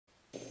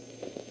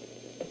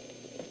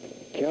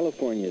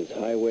California's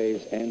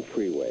highways and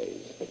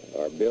freeways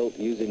are built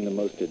using the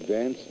most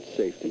advanced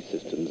safety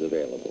systems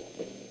available.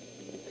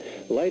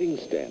 Lighting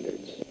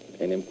standards,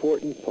 an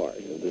important part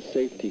of the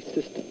safety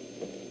system,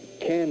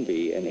 can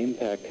be an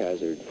impact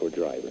hazard for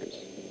drivers.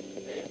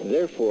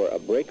 Therefore, a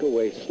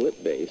breakaway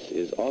slip base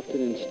is often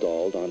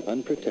installed on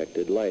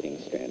unprotected lighting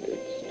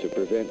standards to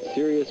prevent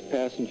serious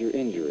passenger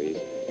injuries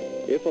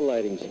if a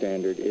lighting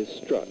standard is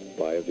struck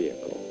by a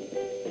vehicle.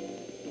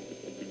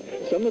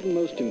 Some of the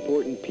most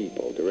important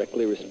people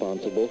directly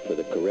responsible for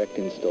the correct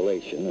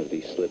installation of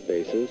these slip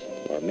bases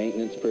are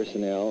maintenance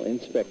personnel,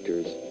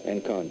 inspectors,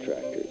 and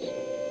contractors.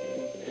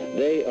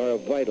 They are a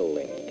vital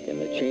link in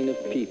the chain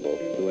of people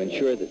who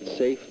ensure that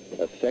safe,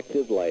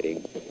 effective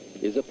lighting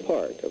is a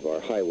part of our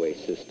highway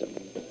system.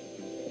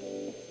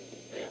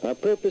 Our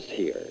purpose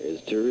here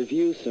is to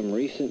review some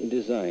recent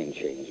design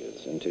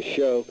changes and to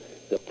show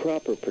the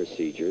proper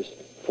procedures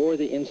for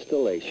the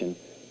installation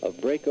of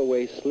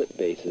breakaway slip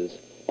bases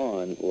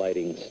on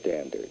lighting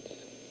standards.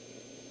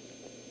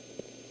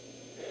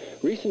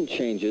 Recent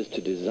changes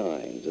to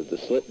designs of the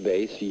slip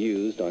base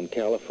used on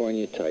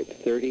California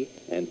Type 30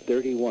 and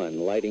 31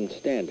 lighting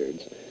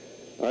standards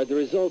are the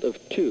result of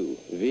two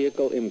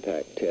vehicle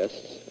impact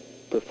tests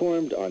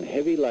performed on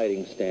heavy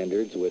lighting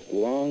standards with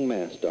long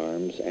mast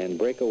arms and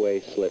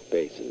breakaway slip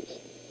bases.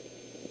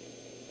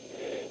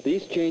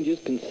 These changes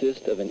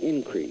consist of an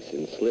increase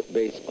in slip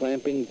base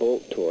clamping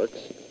bolt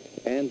torques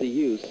and the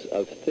use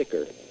of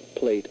thicker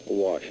plate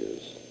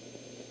washers.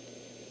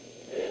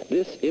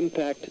 This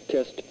impact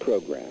test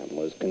program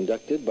was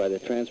conducted by the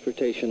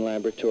Transportation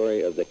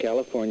Laboratory of the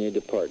California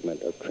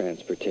Department of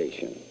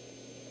Transportation.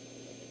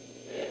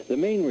 The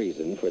main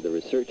reason for the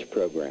research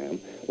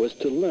program was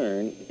to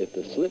learn if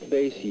the slip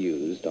base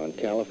used on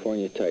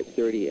California Type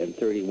 30 and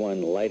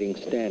 31 lighting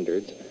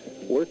standards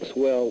works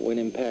well when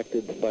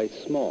impacted by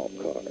small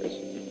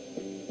cars.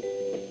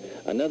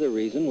 Another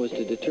reason was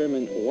to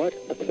determine what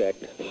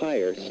effect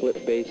higher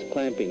slip base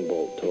clamping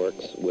bolt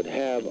torques would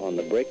have on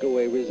the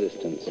breakaway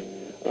resistance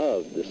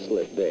of the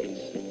slip base.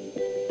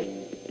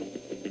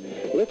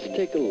 Let's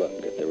take a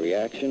look at the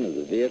reaction of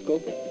the vehicle,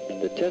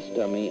 the test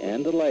dummy,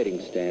 and the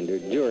lighting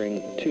standard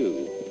during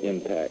two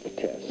impact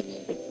tests.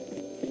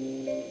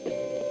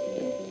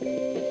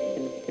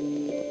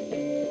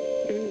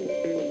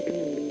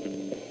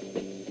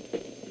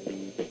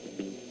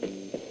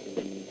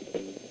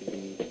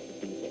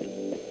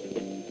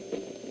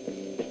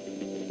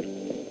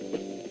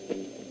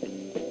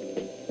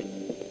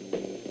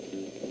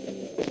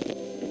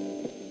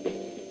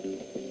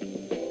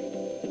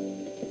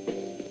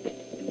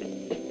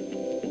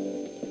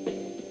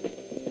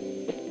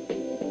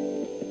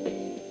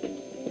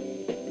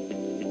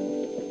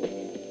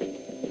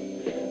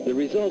 The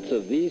results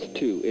of these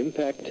two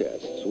impact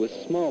tests with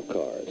small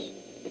cars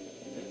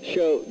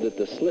show that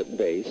the slip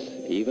base,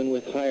 even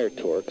with higher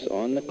torques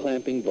on the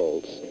clamping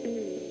bolts,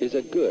 is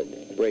a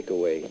good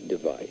breakaway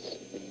device.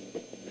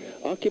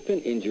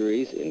 Occupant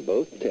injuries in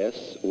both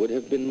tests would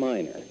have been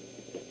minor.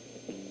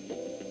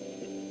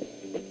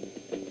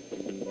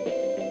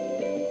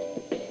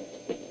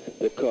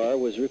 The car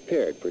was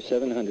repaired for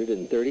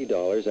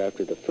 $730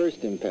 after the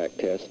first impact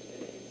test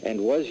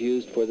and was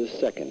used for the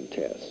second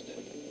test.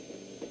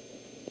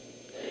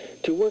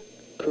 To work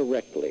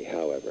correctly,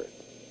 however,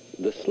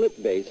 the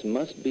slip base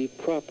must be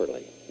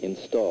properly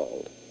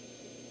installed.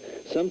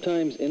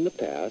 Sometimes in the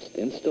past,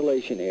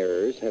 installation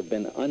errors have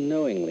been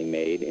unknowingly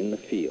made in the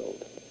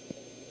field.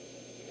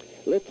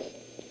 Let's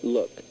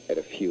look at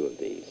a few of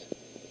these.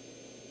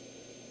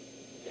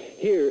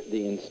 Here,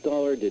 the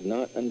installer did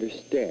not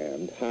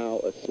understand how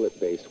a slip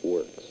base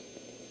works.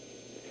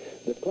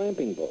 The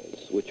clamping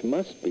bolts, which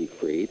must be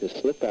free to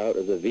slip out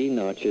of the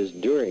V-notches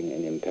during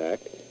an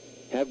impact,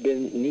 have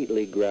been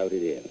neatly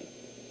grouted in.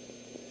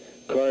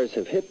 Cars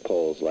have hit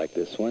poles like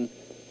this one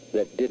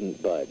that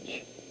didn't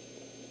budge.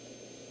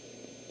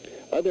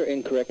 Other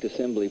incorrect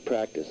assembly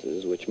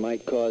practices which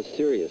might cause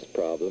serious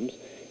problems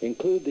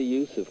include the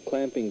use of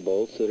clamping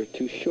bolts that are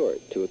too short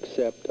to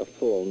accept a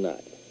full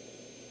nut,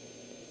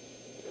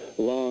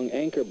 long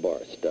anchor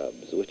bar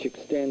stubs which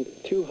extend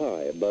too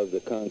high above the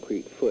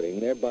concrete footing,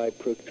 thereby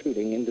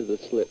protruding into the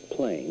slip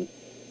plane,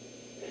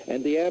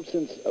 and the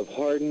absence of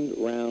hardened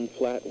round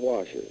flat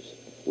washers,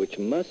 which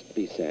must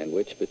be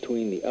sandwiched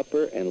between the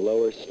upper and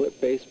lower slip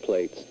base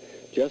plates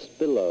just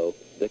below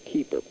the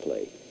keeper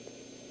plate.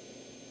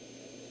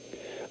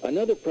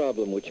 Another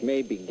problem which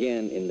may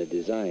begin in the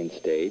design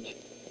stage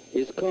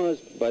is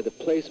caused by the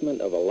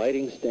placement of a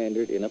lighting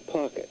standard in a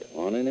pocket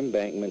on an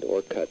embankment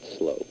or cut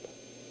slope.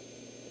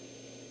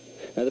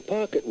 Now, the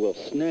pocket will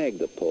snag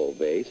the pole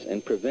base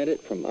and prevent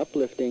it from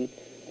uplifting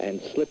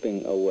and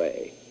slipping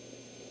away.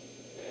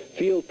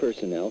 Field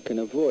personnel can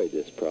avoid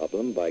this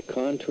problem by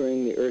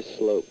contouring the earth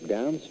slope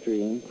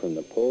downstream from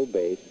the pole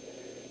base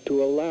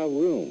to allow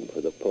room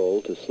for the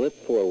pole to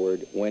slip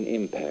forward when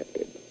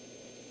impacted.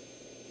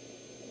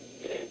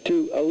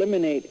 To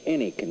eliminate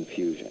any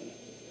confusion,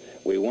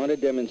 we want to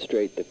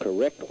demonstrate the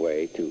correct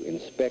way to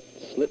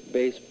inspect slip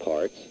base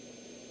parts,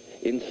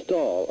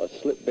 install a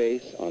slip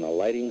base on a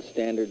lighting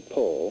standard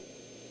pole,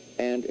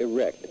 and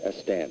erect a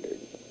standard.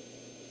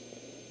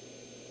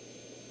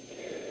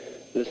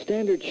 The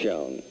standard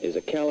shown is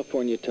a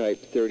California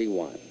Type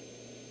 31.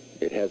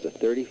 It has a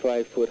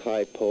 35-foot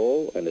high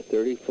pole and a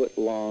 30-foot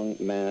long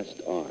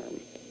mast arm.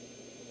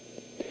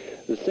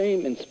 The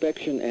same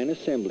inspection and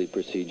assembly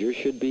procedure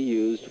should be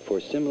used for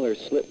similar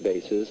slip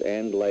bases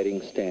and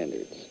lighting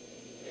standards,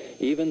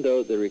 even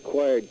though the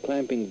required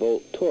clamping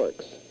bolt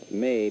torques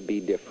may be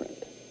different.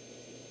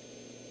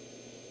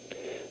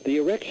 The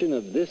erection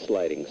of this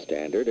lighting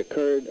standard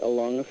occurred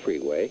along a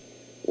freeway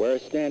where a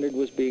standard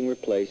was being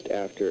replaced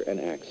after an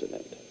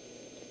accident.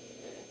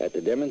 At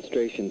the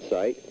demonstration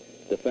site,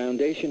 the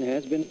foundation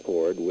has been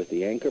poured with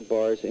the anchor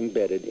bars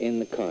embedded in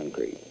the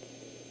concrete.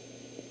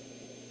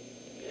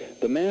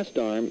 The mast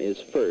arm is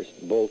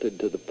first bolted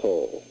to the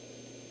pole.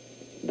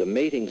 The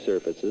mating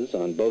surfaces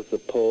on both the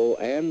pole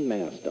and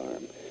mast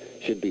arm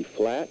should be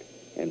flat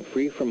and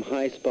free from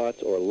high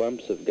spots or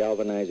lumps of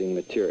galvanizing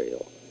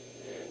material.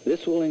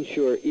 This will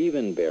ensure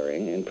even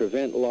bearing and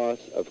prevent loss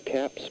of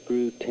cap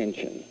screw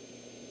tension.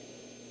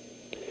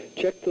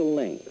 Check the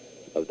length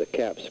of the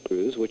cap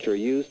screws which are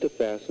used to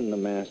fasten the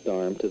mast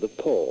arm to the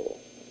pole.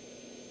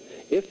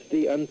 If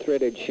the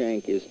unthreaded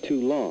shank is too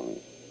long,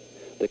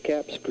 the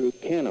cap screw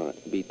cannot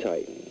be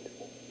tightened.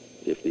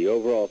 If the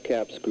overall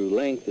cap screw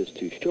length is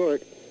too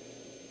short,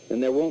 then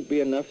there won't be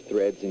enough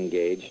threads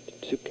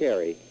engaged to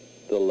carry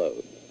the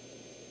load.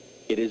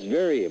 It is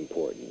very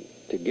important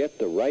to get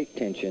the right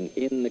tension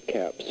in the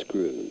cap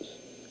screws.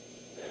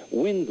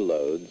 Wind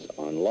loads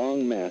on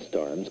long mast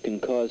arms can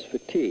cause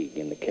fatigue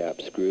in the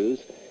cap screws,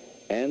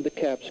 and the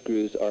cap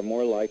screws are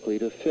more likely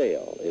to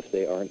fail if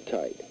they aren't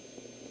tight.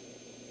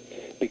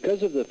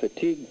 Because of the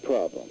fatigue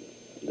problem,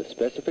 the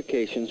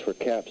specifications for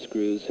cap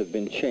screws have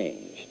been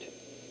changed.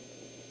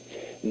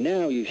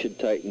 Now you should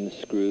tighten the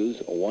screws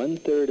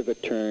 1/3 of a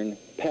turn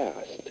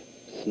past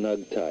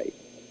snug tight.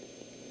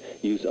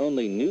 Use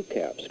only new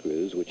cap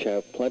screws which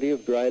have plenty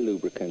of dry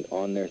lubricant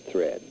on their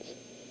threads.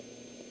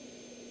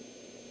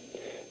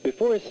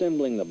 Before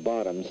assembling the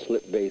bottom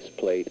slip base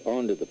plate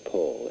onto the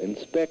pole,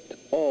 inspect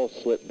all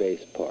slip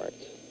base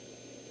parts.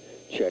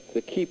 Check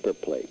the keeper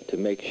plate to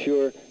make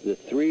sure the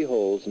 3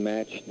 holes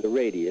match the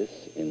radius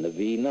in the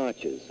V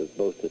notches of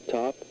both the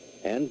top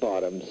and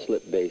bottom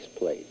slip base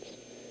plates.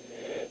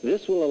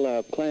 This will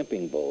allow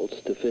clamping bolts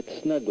to fit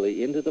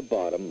snugly into the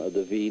bottom of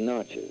the V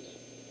notches.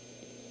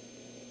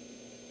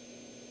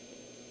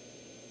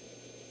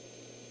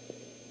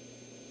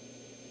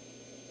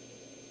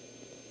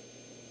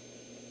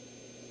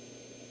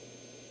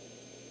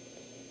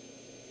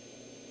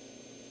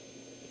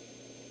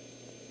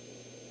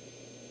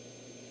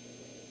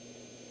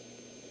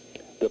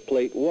 The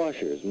plate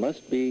washers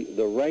must be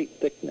the right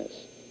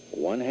thickness,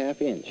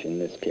 1/2 inch in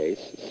this case,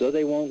 so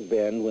they won't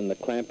bend when the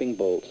clamping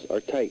bolts are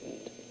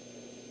tightened.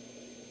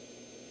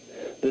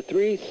 The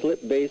 3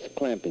 slip base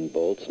clamping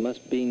bolts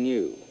must be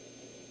new,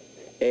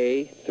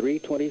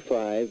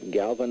 A325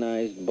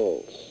 galvanized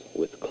bolts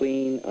with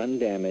clean,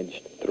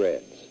 undamaged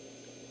threads.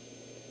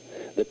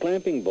 The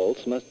clamping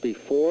bolts must be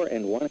 4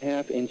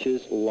 1/2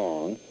 inches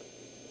long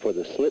for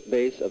the slip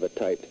base of a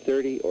Type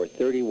 30 or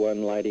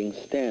 31 lighting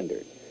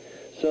standard,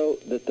 so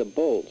that the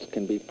bolts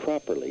can be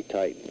properly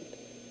tightened.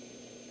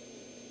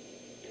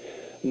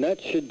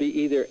 Nuts should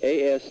be either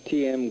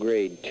ASTM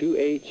grade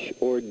 2H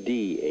or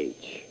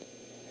DH,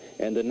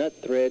 and the nut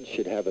thread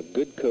should have a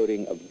good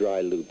coating of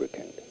dry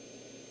lubricant.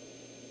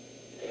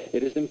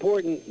 It is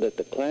important that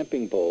the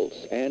clamping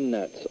bolts and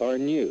nuts are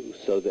new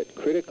so that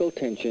critical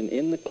tension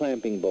in the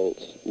clamping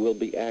bolts will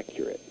be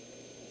accurate.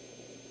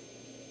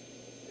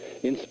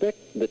 Inspect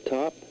the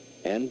top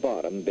and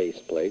bottom base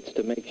plates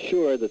to make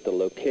sure that the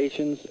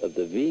locations of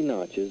the V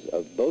notches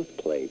of both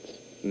plates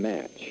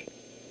match.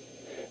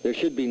 There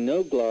should be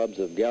no globs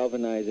of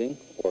galvanizing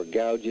or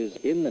gouges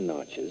in the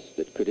notches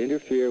that could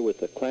interfere with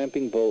the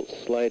clamping bolts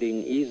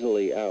sliding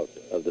easily out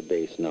of the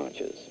base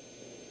notches.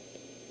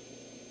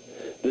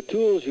 The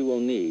tools you will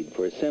need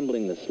for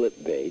assembling the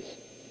slip base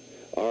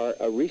are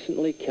a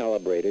recently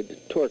calibrated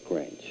torque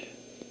wrench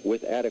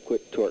with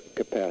adequate torque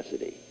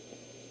capacity,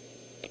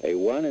 a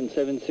 1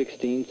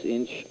 7/16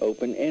 inch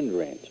open end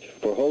wrench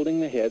for holding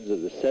the heads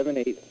of the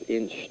 7/8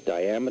 inch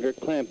diameter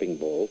clamping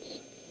bolts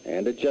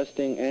and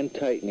adjusting and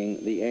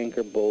tightening the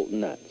anchor bolt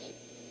nuts,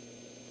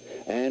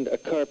 and a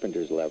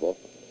carpenter's level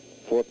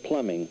for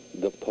plumbing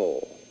the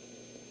pole.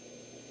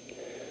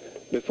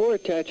 Before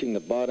attaching the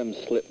bottom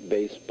slip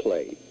base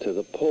plate to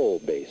the pole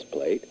base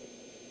plate,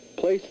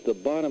 place the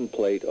bottom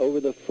plate over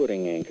the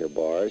footing anchor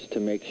bars to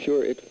make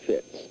sure it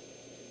fits.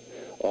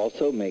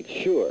 Also make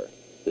sure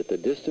that the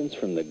distance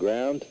from the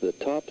ground to the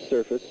top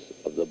surface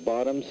of the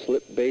bottom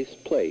slip base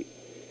plate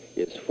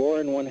is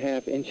 4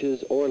 1/2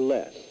 inches or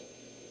less,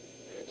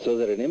 so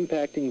that an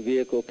impacting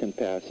vehicle can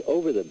pass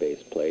over the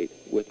base plate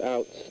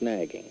without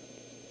snagging.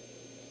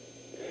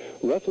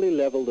 Roughly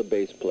level the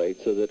base plate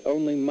so that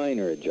only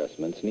minor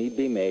adjustments need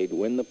be made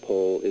when the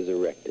pole is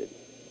erected.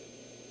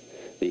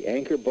 The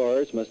anchor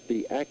bars must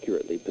be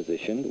accurately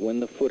positioned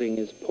when the footing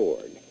is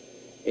poured.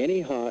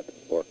 Any hot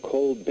or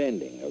cold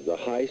bending of the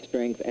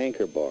high-strength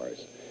anchor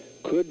bars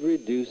could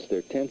reduce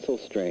their tensile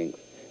strength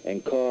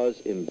and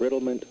cause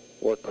embrittlement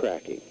or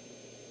cracking.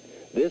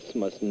 This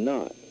must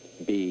not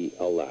be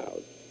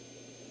allowed.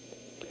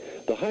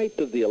 The height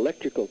of the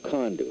electrical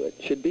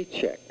conduit should be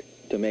checked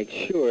to make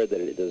sure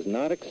that it does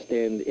not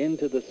extend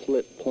into the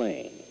slip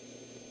plane.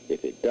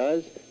 If it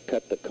does,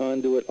 cut the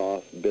conduit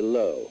off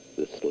below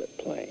the slip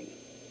plane.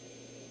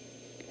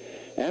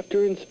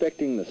 After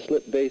inspecting the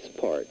slip base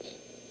parts,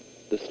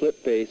 the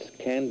slip base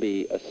can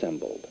be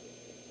assembled.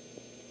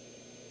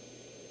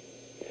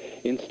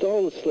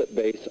 Install the slip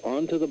base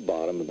onto the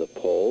bottom of the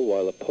pole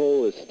while the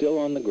pole is still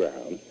on the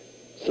ground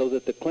so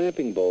that the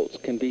clamping bolts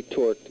can be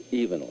torqued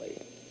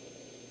evenly.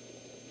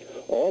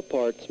 All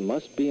parts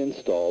must be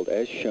installed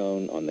as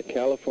shown on the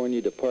California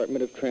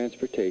Department of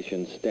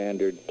Transportation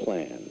standard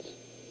plans.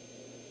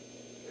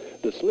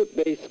 The slip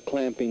base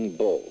clamping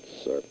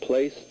bolts are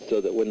placed so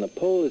that when the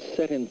pole is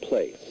set in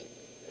place,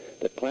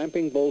 the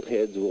clamping bolt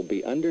heads will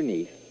be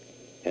underneath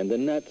and the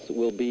nuts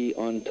will be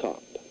on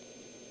top.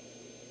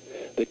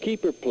 The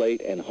keeper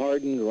plate and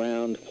hardened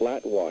round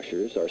flat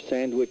washers are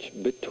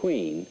sandwiched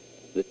between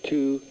the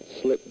two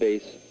slip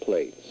base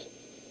plates.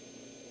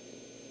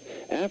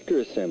 After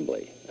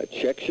assembly, a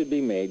check should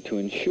be made to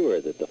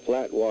ensure that the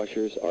flat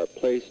washers are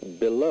placed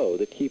below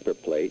the keeper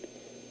plate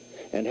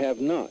and have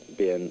not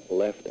been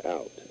left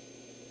out.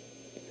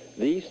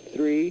 These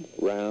three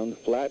round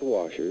flat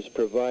washers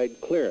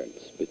provide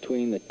clearance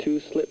between the two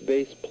slip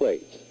base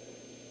plates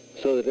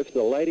so that if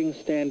the lighting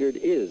standard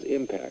is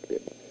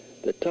impacted,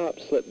 the top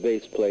slip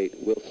base plate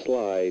will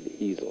slide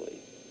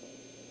easily.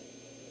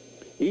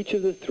 Each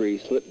of the three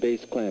slip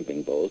base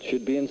clamping bolts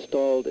should be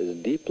installed as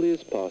deeply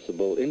as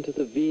possible into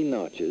the V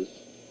notches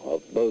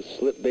of both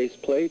slip base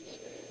plates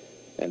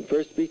and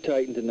first be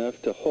tightened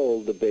enough to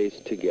hold the base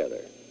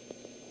together.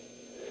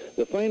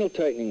 The final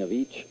tightening of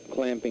each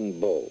clamping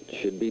bolt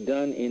should be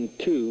done in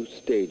 2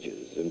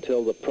 stages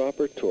until the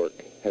proper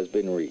torque has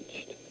been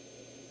reached.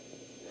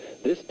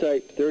 This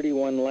Type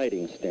 31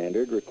 lighting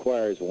standard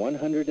requires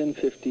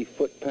 150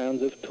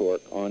 foot-pounds of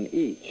torque on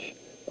each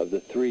of the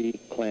 3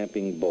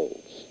 clamping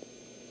bolts.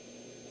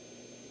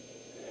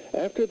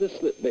 After the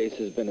slip base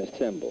has been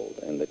assembled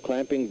and the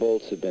clamping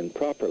bolts have been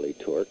properly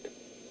torqued,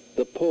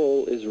 the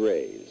pole is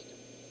raised.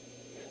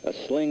 A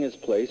sling is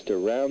placed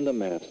around the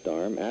mast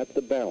arm at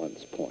the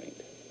balance point.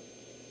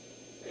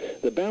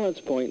 The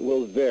balance point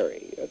will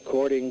vary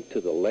according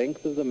to the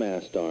length of the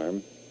mast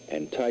arm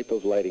and type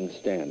of lighting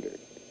standard.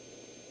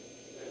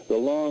 The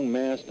long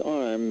mast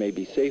arm may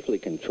be safely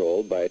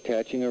controlled by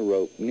attaching a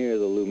rope near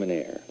the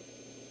luminaire.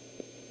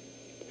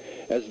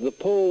 As the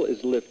pole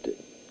is lifted,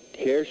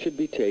 care should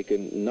be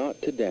taken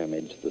not to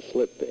damage the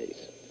slip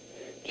base.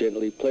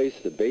 Gently place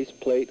the base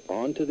plate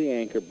onto the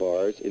anchor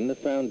bars in the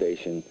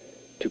foundation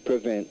to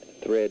prevent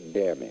thread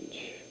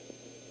damage.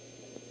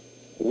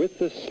 With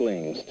the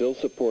sling still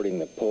supporting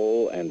the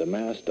pole and the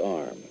mast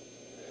arm,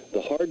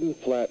 the hardened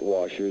flat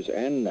washers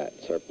and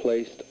nuts are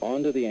placed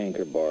onto the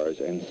anchor bars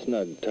and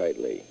snugged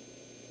tightly.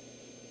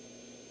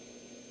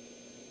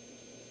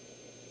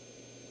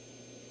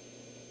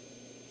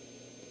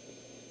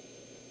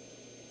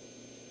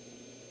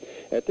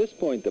 At this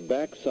point, the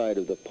back side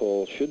of the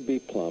pole should be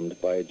plumbed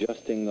by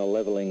adjusting the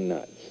leveling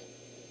nuts.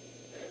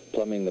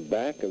 Plumbing the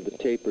back of the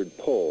tapered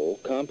pole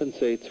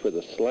compensates for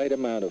the slight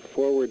amount of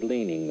forward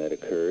leaning that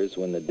occurs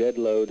when the dead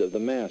load of the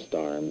mast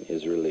arm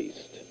is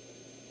released.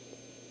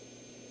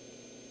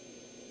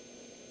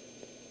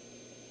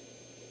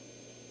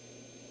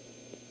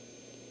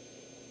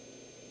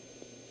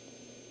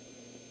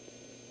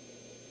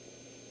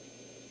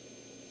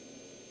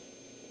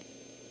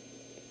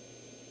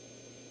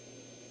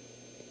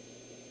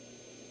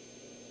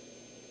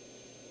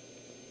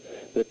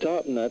 The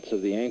top nuts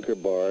of the anchor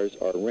bars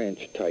are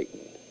wrench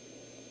tightened.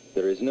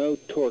 There is no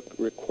torque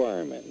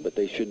requirement, but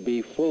they should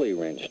be fully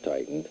wrench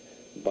tightened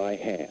by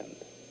hand.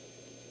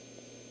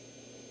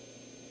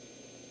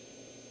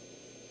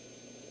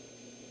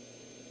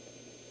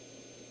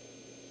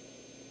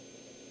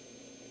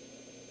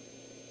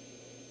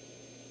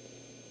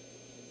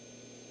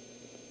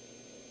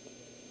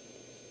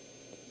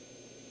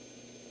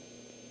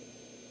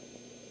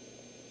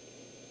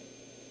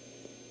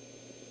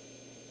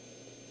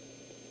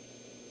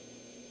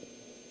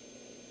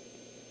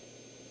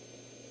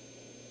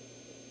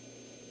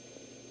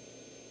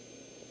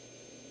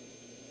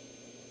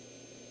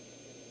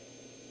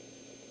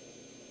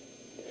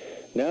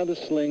 Now the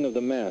sling of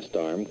the mast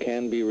arm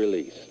can be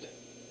released.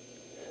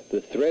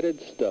 The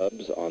threaded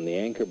stubs on the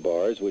anchor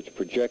bars which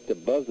project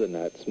above the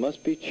nuts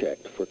must be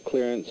checked for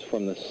clearance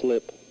from the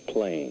slip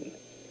plane.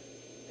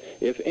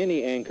 If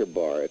any anchor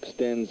bar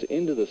extends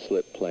into the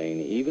slip plane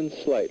even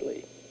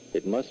slightly,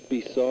 it must be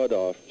sawed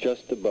off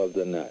just above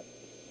the nut.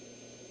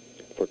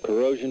 For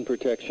corrosion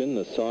protection,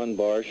 the sawn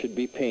bar should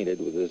be painted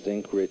with a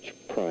zinc-rich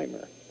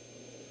primer.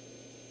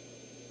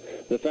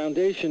 The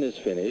foundation is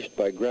finished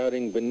by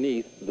grouting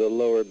beneath the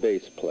lower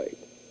base plate.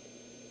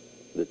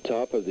 The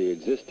top of the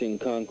existing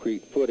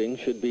concrete footing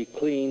should be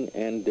clean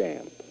and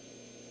damp.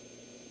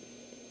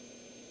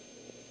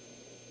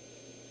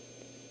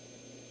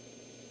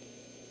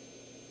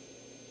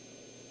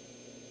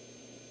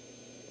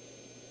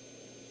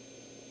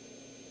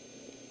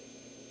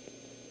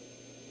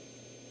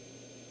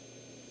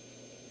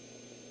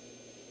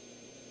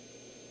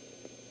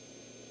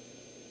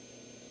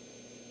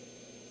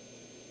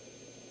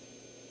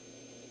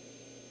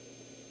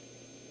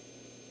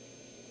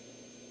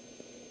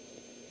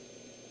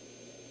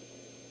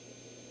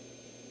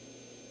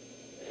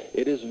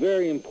 It is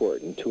very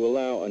important to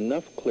allow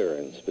enough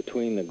clearance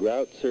between the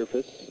grout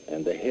surface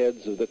and the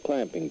heads of the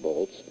clamping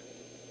bolts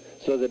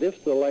so that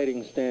if the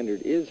lighting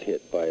standard is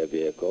hit by a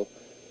vehicle,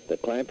 the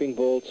clamping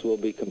bolts will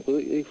be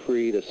completely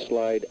free to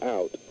slide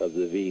out of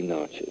the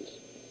V-notches.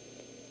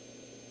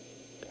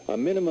 A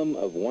minimum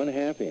of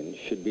 1/2 inch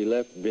should be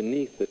left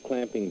beneath the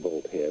clamping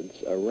bolt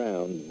heads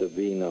around the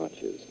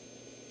V-notches.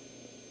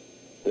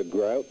 The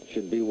grout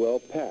should be well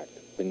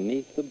packed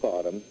beneath the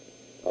bottom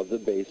of the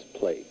base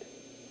plate.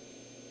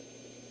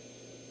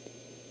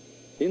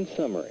 In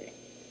summary,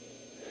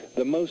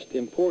 the most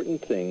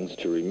important things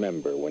to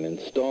remember when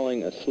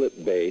installing a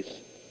slip base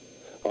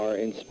are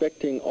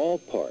inspecting all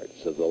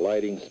parts of the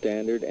lighting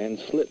standard and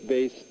slip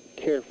base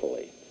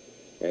carefully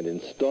and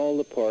install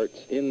the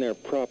parts in their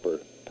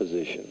proper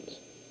positions.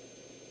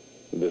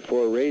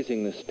 Before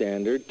raising the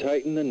standard,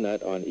 tighten the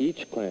nut on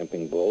each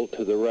clamping bolt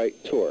to the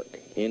right torque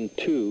in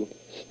 2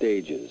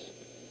 stages.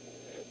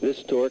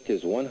 This torque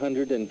is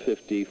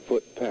 150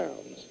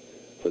 foot-pounds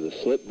for the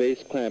slip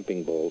base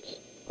clamping bolts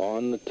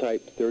on the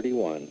Type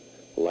 31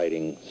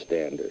 lighting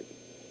standard.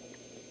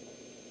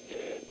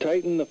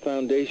 Tighten the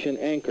foundation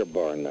anchor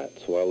bar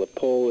nuts while the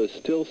pole is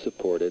still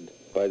supported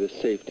by the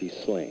safety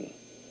sling.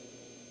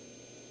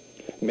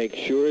 Make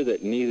sure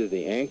that neither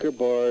the anchor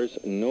bars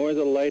nor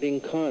the lighting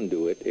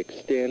conduit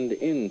extend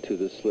into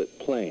the slip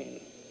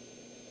plane.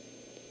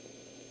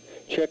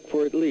 Check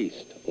for at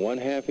least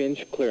 1/2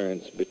 inch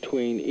clearance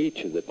between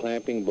each of the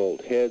clamping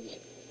bolt heads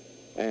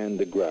and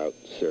the grout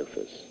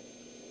surface.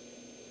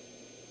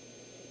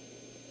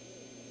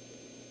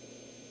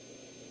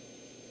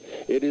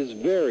 It is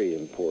very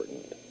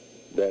important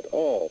that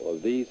all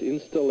of these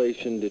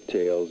installation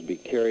details be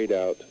carried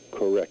out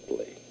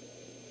correctly.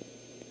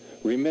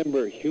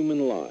 Remember,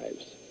 human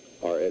lives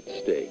are at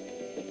stake.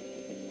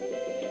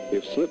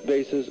 If slip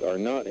bases are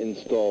not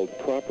installed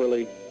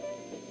properly,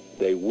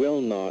 they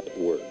will not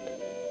work.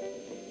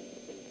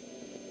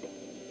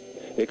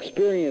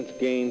 Experience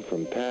gained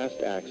from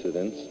past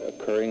accidents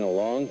occurring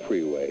along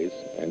freeways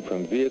and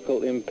from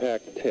vehicle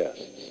impact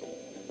tests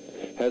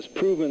has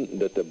proven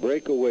that the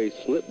breakaway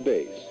slip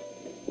base,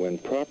 when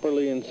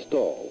properly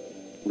installed,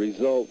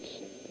 results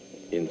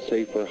in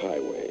safer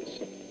highways.